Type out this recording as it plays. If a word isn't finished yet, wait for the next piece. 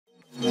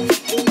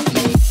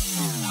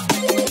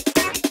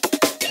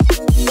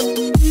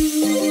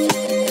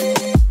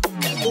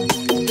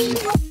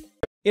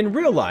In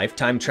real life,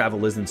 time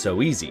travel isn't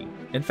so easy.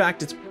 In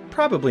fact, it's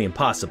probably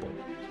impossible.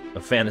 A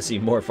fantasy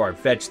more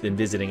far-fetched than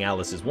visiting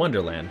Alice's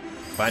Wonderland,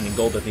 finding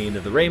gold at the end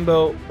of the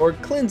rainbow, or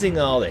cleansing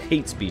all the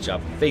hate speech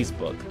off of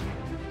Facebook.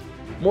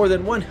 More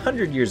than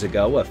 100 years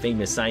ago, a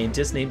famous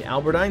scientist named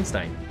Albert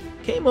Einstein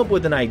came up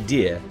with an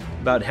idea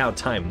about how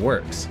time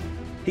works.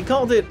 He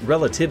called it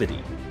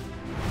relativity.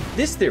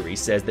 This theory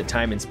says that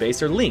time and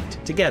space are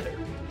linked together.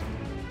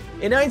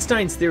 In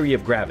Einstein's theory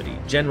of gravity,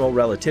 general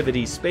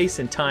relativity, space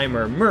and time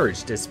are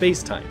merged as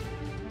space-time,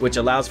 which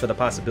allows for the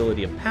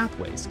possibility of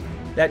pathways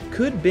that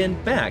could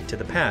bend back to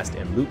the past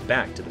and loop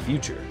back to the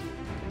future.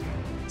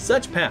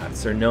 Such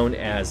paths are known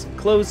as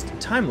closed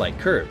time-like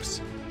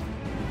curves.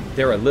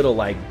 They're a little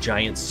like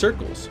giant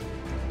circles.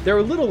 They're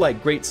a little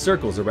like great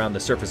circles around the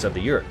surface of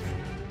the Earth.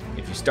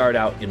 If you start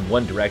out in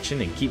one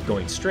direction and keep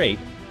going straight,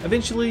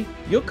 eventually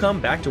you'll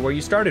come back to where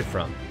you started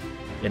from.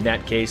 In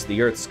that case,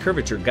 the Earth's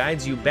curvature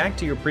guides you back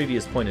to your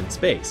previous point in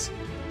space.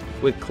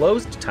 With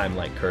closed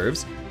time-like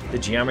curves, the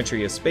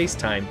geometry of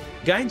space-time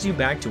guides you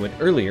back to an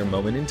earlier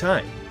moment in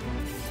time.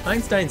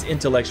 Einstein's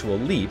intellectual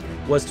leap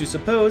was to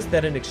suppose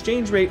that an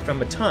exchange rate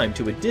from a time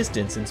to a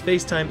distance in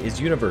space-time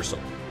is universal,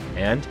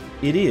 and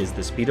it is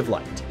the speed of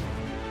light.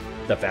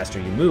 The faster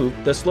you move,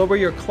 the slower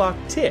your clock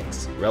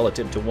ticks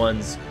relative to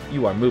ones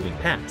you are moving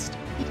past.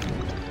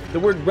 The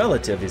word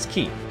relative is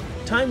key.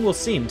 Time will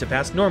seem to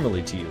pass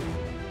normally to you.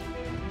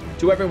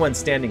 To everyone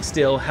standing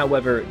still,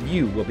 however,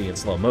 you will be in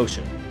slow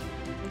motion.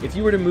 If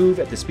you were to move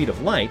at the speed of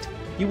light,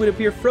 you would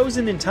appear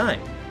frozen in time,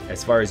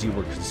 as far as you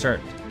were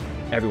concerned.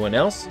 Everyone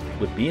else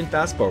would be in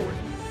fast forward.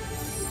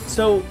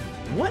 So,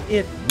 what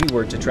if we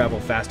were to travel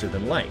faster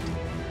than light?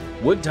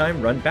 Would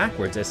time run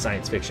backwards as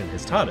science fiction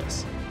has taught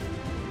us?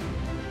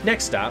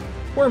 Next stop,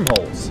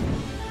 wormholes.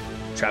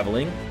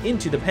 Traveling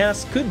into the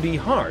past could be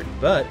hard,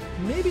 but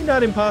maybe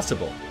not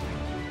impossible.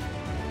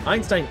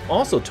 Einstein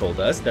also told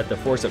us that the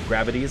force of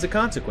gravity is a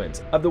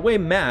consequence of the way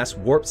mass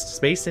warps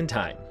space and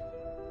time.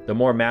 The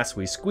more mass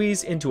we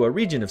squeeze into a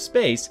region of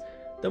space,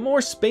 the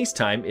more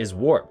space-time is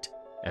warped,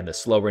 and the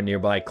slower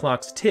nearby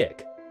clocks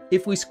tick.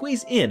 If we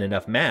squeeze in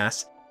enough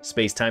mass,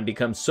 space-time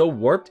becomes so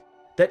warped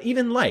that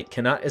even light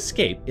cannot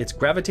escape its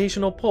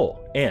gravitational pull,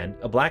 and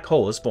a black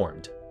hole is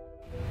formed.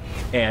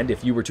 And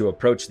if you were to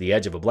approach the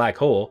edge of a black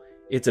hole,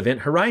 its event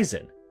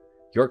horizon,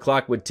 your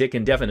clock would tick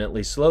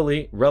indefinitely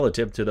slowly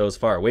relative to those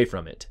far away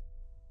from it.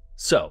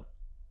 So,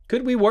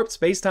 could we warp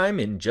space-time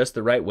in just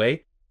the right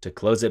way to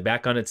close it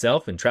back on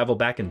itself and travel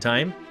back in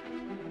time?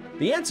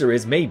 The answer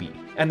is maybe,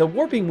 and the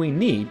warping we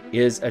need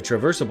is a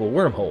traversable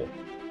wormhole.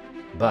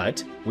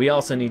 But we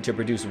also need to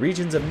produce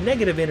regions of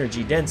negative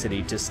energy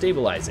density to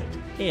stabilize it,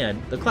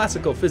 and the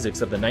classical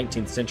physics of the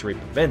 19th century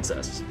prevents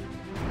us.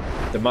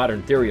 The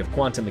modern theory of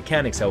quantum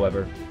mechanics,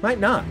 however, might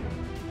not.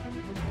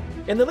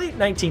 In the late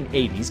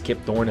 1980s,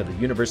 Kip Thorne of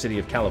the University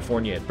of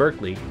California at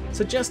Berkeley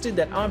suggested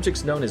that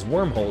objects known as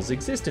wormholes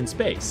exist in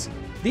space.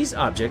 These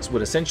objects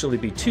would essentially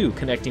be two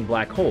connecting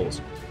black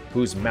holes,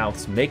 whose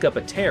mouths make up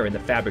a tear in the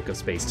fabric of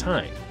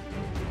space-time.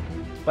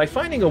 By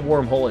finding a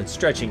wormhole and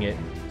stretching it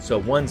so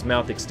one's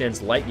mouth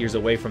extends light years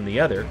away from the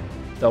other,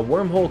 the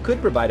wormhole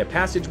could provide a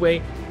passageway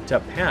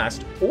to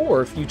past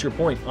or future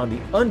point on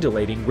the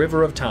undulating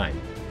river of time.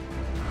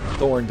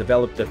 Thorne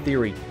developed the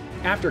theory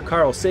after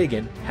Carl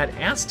Sagan had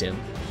asked him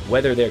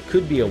whether there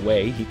could be a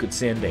way he could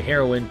send the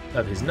heroine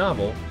of his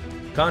novel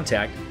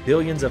contact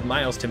billions of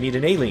miles to meet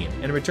an alien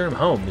and return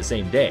home the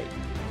same day.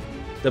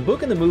 The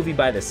book and the movie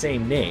by the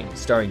same name,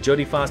 starring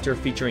Jodie Foster,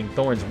 featuring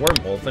Thorne's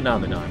wormhole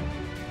phenomenon.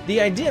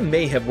 The idea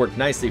may have worked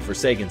nicely for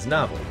Sagan's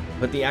novel,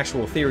 but the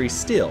actual theory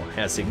still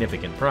has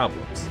significant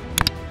problems.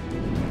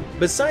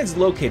 Besides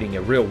locating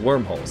a real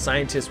wormhole,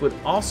 scientists would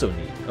also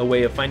need a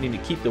way of finding to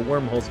keep the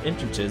wormhole's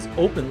entrances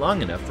open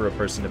long enough for a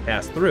person to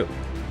pass through.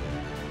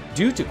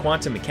 Due to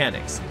quantum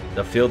mechanics,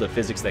 the field of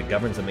physics that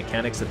governs the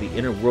mechanics of the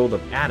inner world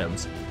of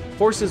atoms,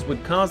 forces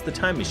would cause the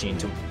time machine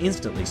to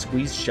instantly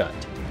squeeze shut.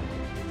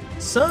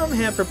 Some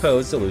have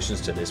proposed solutions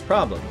to this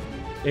problem,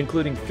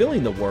 including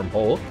filling the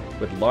wormhole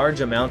with large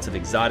amounts of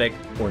exotic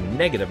or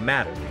negative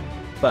matter.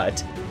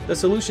 But the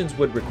solutions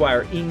would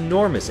require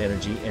enormous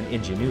energy and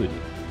ingenuity.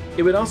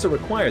 It would also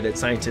require that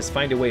scientists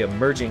find a way of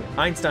merging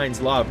Einstein's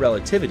law of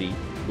relativity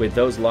with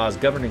those laws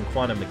governing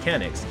quantum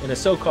mechanics in a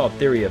so-called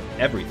theory of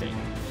everything.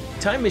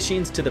 Time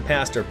machines to the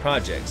past are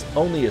projects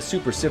only a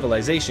super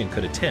civilization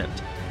could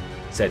attempt.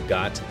 Said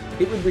Gott,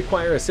 it would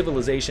require a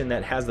civilization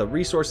that has the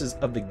resources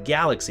of the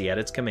galaxy at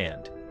its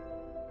command.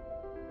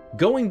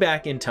 Going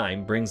back in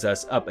time brings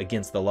us up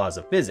against the laws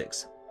of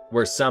physics,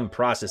 where some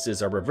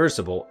processes are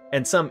reversible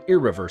and some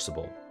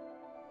irreversible.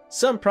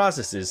 Some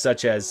processes,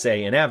 such as,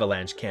 say, an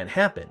avalanche, can't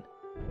happen.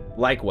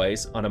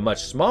 Likewise, on a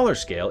much smaller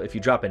scale, if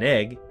you drop an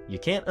egg, you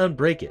can't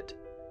unbreak it.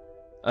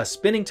 A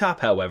spinning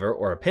top, however,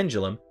 or a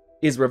pendulum,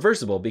 is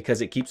reversible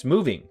because it keeps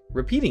moving,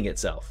 repeating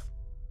itself.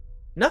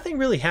 Nothing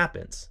really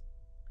happens.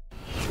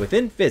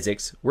 Within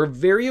physics, we're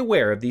very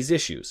aware of these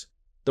issues.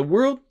 The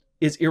world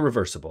is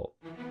irreversible,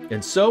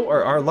 and so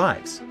are our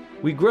lives.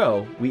 We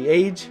grow, we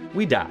age,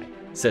 we die,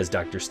 says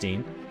Dr.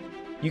 Steen.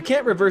 You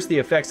can't reverse the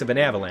effects of an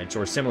avalanche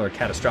or similar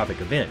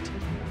catastrophic event.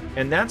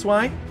 And that's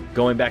why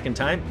going back in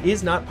time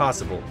is not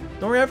possible,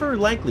 nor ever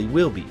likely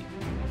will be.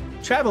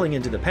 Traveling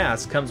into the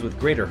past comes with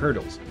greater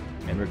hurdles,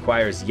 and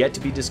requires yet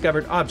to be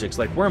discovered objects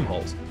like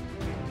wormholes.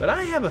 But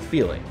I have a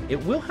feeling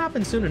it will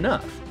happen soon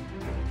enough.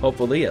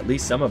 Hopefully, at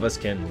least some of us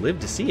can live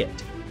to see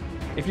it.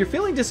 If you're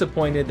feeling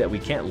disappointed that we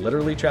can't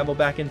literally travel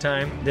back in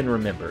time, then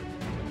remember,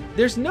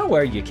 there's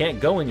nowhere you can't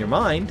go in your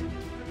mind.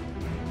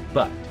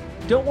 But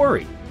don't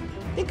worry.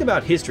 Think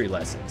about history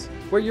lessons,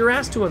 where you're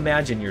asked to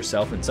imagine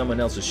yourself in someone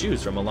else's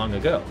shoes from a long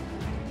ago.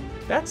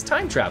 That's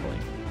time traveling.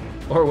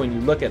 Or when you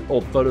look at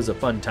old photos of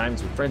fun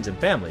times with friends and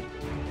family,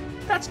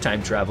 that's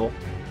time travel.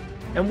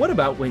 And what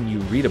about when you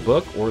read a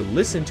book or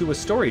listen to a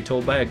story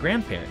told by a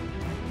grandparent?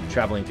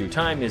 Traveling through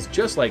time is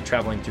just like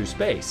traveling through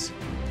space.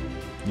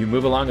 You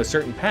move along a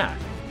certain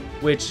path,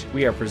 which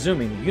we are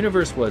presuming the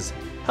universe was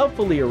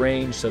helpfully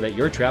arranged so that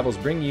your travels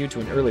bring you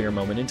to an earlier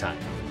moment in time.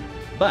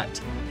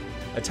 But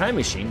a time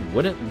machine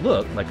wouldn't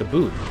look like a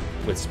booth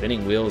with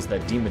spinning wheels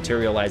that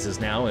dematerializes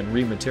now and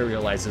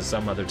rematerializes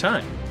some other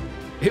time.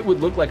 It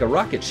would look like a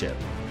rocket ship,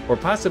 or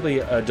possibly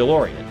a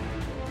DeLorean.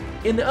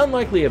 In the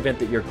unlikely event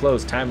that your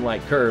closed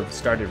time-like curve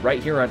started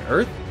right here on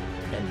Earth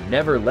and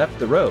never left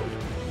the road.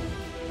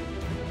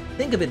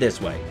 Think of it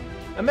this way.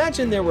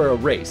 Imagine there were a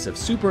race of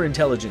super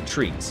intelligent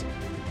trees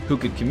who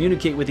could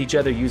communicate with each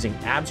other using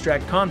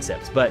abstract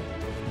concepts but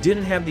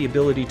didn't have the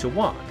ability to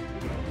walk.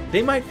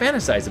 They might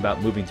fantasize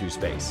about moving through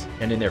space,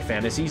 and in their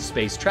fantasies,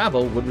 space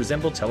travel would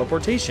resemble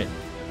teleportation,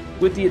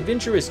 with the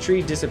adventurous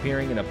tree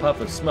disappearing in a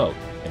puff of smoke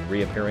and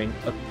reappearing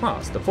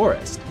across the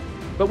forest.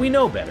 But we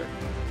know better.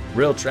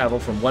 Real travel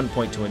from one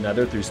point to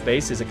another through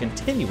space is a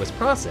continuous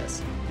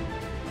process.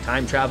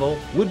 Time travel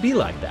would be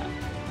like that.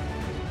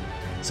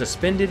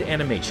 Suspended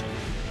animation.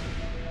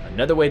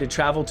 Another way to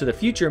travel to the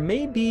future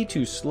may be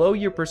to slow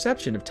your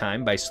perception of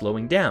time by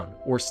slowing down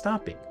or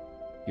stopping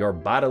your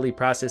bodily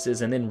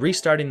processes and then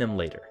restarting them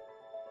later.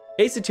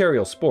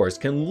 Asoterial spores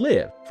can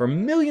live for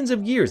millions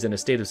of years in a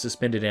state of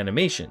suspended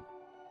animation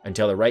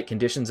until the right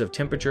conditions of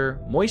temperature,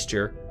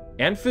 moisture,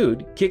 and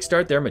food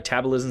kickstart their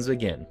metabolisms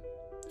again.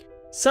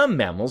 Some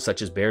mammals,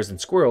 such as bears and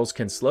squirrels,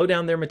 can slow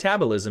down their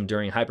metabolism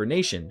during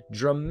hibernation,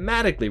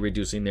 dramatically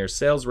reducing their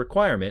cells'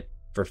 requirement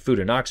for food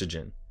and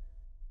oxygen.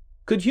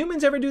 Could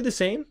humans ever do the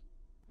same?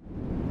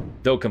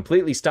 Though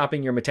completely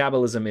stopping your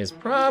metabolism is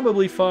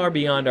probably far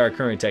beyond our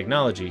current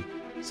technology,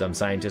 some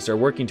scientists are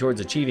working towards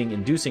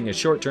inducing a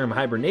short-term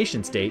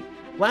hibernation state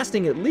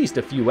lasting at least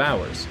a few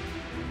hours.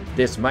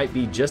 This might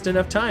be just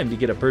enough time to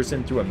get a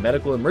person through a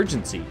medical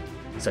emergency,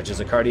 such as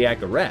a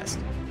cardiac arrest,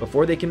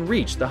 before they can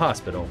reach the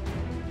hospital.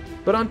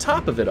 But on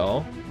top of it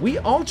all, we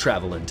all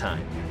travel in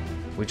time.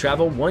 We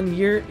travel 1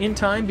 year in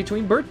time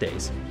between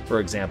birthdays, for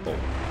example,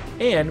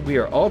 and we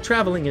are all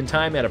traveling in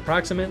time at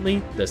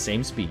approximately the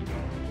same speed,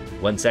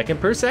 1 second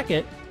per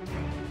second.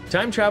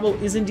 Time travel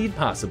is indeed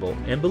possible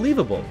and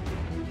believable,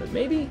 but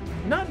maybe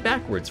not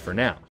backwards for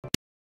now.